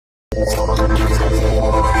Hey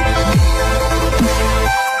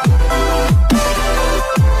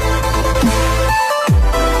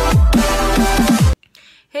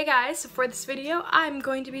guys, so for this video, I'm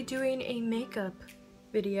going to be doing a makeup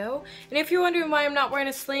video. And if you're wondering why I'm not wearing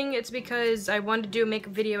a sling, it's because I wanted to do a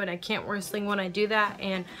makeup video and I can't wear a sling when I do that.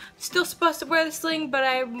 And I'm still supposed to wear the sling, but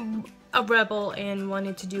I'm a rebel and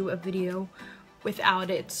wanted to do a video without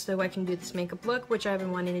it so I can do this makeup look, which I've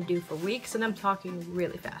been wanting to do for weeks, and I'm talking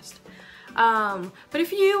really fast. But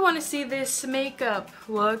if you want to see this makeup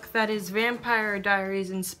look that is Vampire Diaries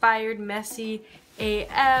inspired, messy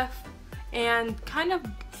AF, and kind of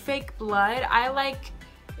fake blood, I like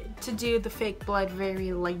to do the fake blood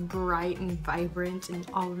very like bright and vibrant and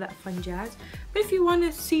all of that fun jazz. But if you want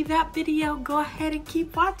to see that video, go ahead and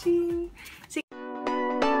keep watching. See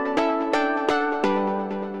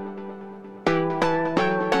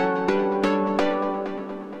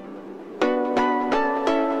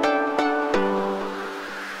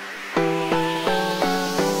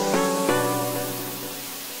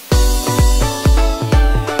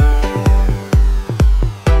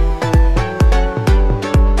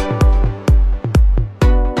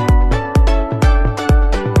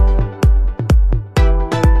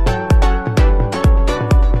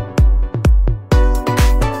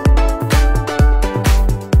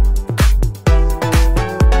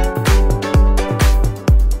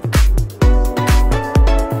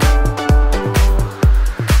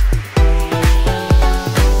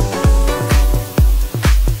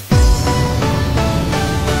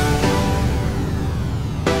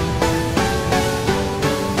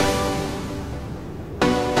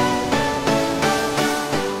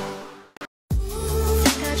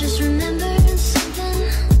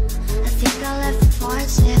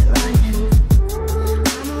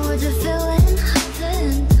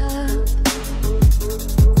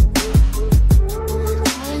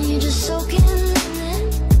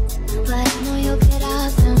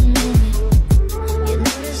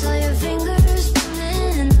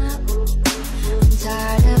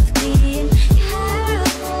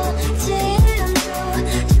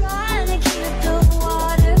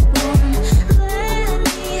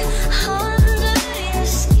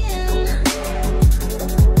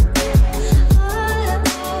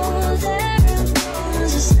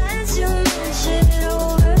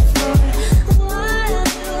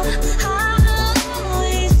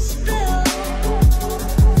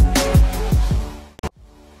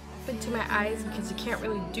eyes, because you can't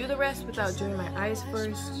really do the rest without doing my eyes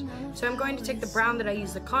first. So I'm going to take the brown that I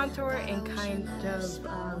use to contour and kind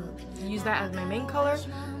of use that as my main color.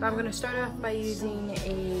 But I'm going to start off by using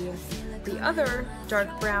the other dark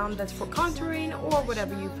brown that's for contouring or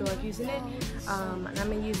whatever you feel like using it. And I'm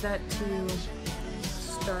going to use that to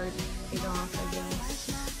start it off, I guess.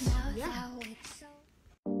 Yeah.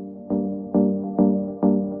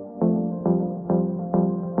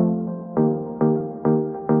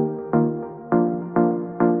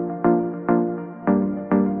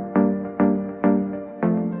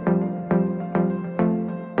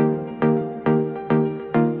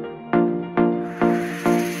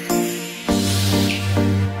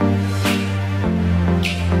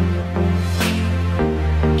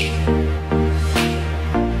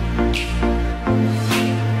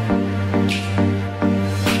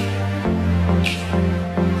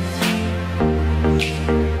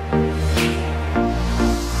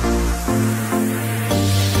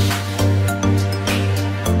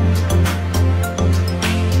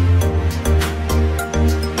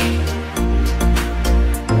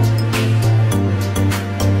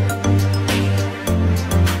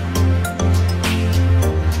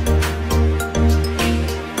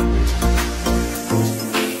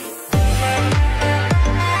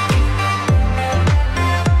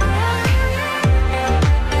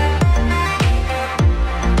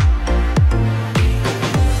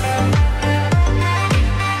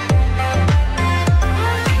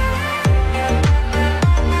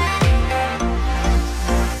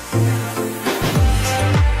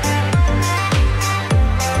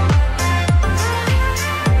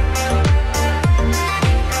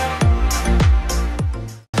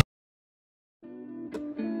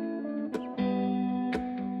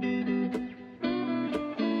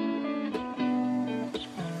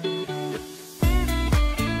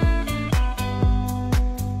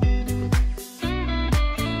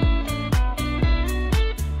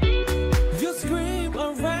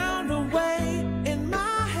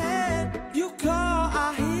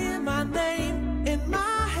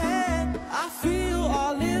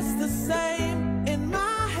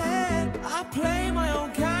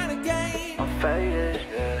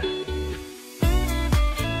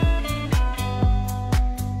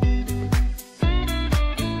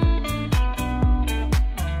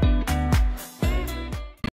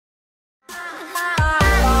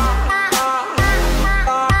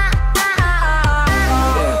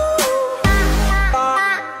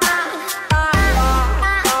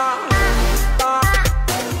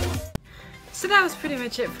 that was pretty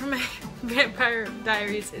much it for my Vampire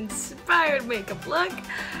Diaries inspired makeup look.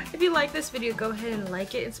 If you like this video, go ahead and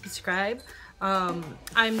like it and subscribe.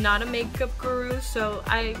 I'm not a makeup guru, so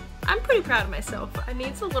I'm pretty proud of myself. I mean,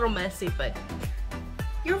 it's a little messy, but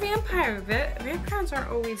you're a vampire. Vampires aren't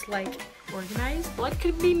always like organized. Blood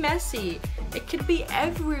could be messy. It could be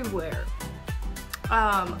everywhere.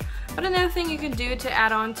 But another thing you can do to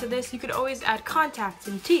add on to this, you could always add contacts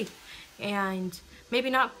and teeth, and maybe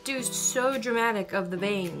not do so dramatic of the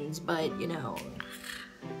veins, but you know,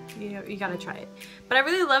 you gotta try it. But I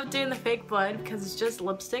really love doing the fake blood because it's just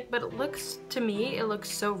lipstick, but it looks, to me, it looks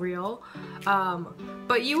so real.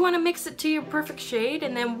 But you want to mix it to your perfect shade,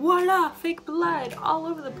 and then voila, fake blood all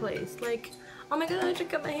over the place. Like, oh my god,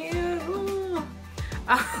 check out my hair. Oh.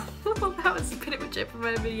 Well, that was pretty much it for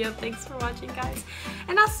my video. Thanks for watching, guys,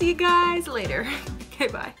 and I'll see you guys later. Okay,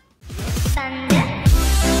 bye.